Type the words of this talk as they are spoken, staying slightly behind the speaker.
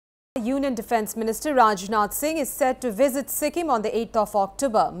Union Defence Minister Rajnath Singh is set to visit Sikkim on the 8th of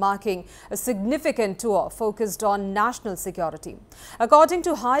October, marking a significant tour focused on national security. According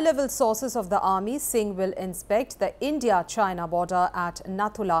to high-level sources of the army, Singh will inspect the India-China border at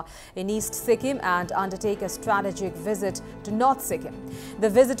Nathula in East Sikkim and undertake a strategic visit to North Sikkim. The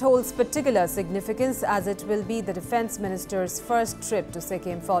visit holds particular significance as it will be the Defence Minister's first trip to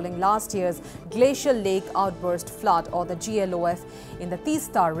Sikkim following last year's Glacial Lake Outburst flood, or the GLOF, in the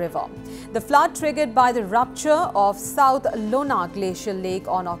Teesta River. The flood triggered by the rupture of South Lona Glacial Lake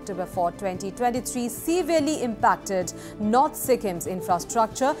on October 4, 2023 severely impacted North Sikkim's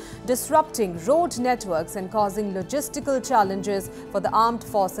infrastructure, disrupting road networks and causing logistical challenges for the armed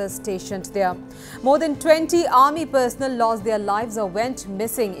forces stationed there. More than 20 army personnel lost their lives or went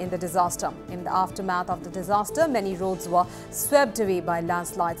missing in the disaster. In the aftermath of the disaster, many roads were swept away by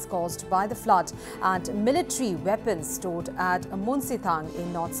landslides caused by the flood, and military weapons stored at Munsithang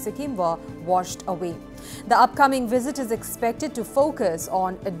in North Sikkim were washed away. The upcoming visit is expected to focus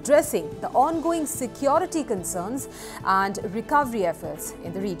on addressing the ongoing security concerns and recovery efforts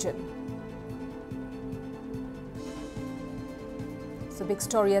in the region. So, big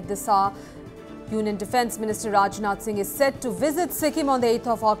story at this hour. Union Defence Minister Rajnath Singh is set to visit Sikkim on the 8th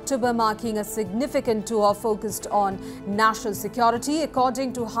of October, marking a significant tour focused on national security.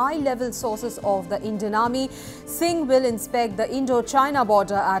 According to high-level sources of the Indian Army, Singh will inspect the Indo-China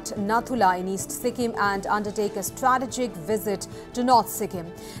border at Nathula in East Sikkim and undertake a strategic visit to North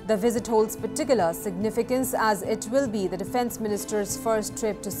Sikkim. The visit holds particular significance as it will be the Defence Minister's first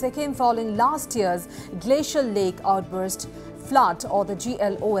trip to Sikkim following last year's Glacial Lake Outburst flood, or the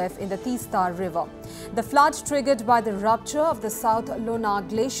GLOF, in the Teesta River. The flood triggered by the rupture of the South Lona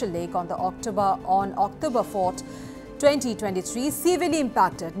Glacial Lake on October 4, 2023 severely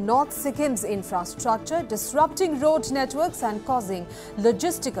impacted North Sikkim's infrastructure, disrupting road networks and causing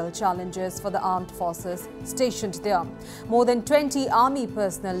logistical challenges for the armed forces stationed there. More than 20 army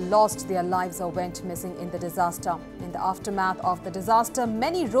personnel lost their lives or went missing in the disaster. In the aftermath of the disaster,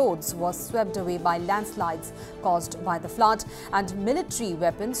 many roads were swept away by landslides caused by the flood, and military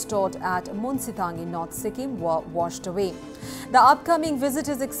weapons stored at Munsithang in North Sikkim were washed away. The upcoming visit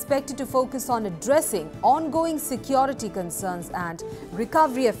is expected to focus on addressing ongoing security concerns and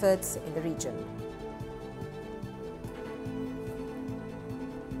recovery efforts in the region.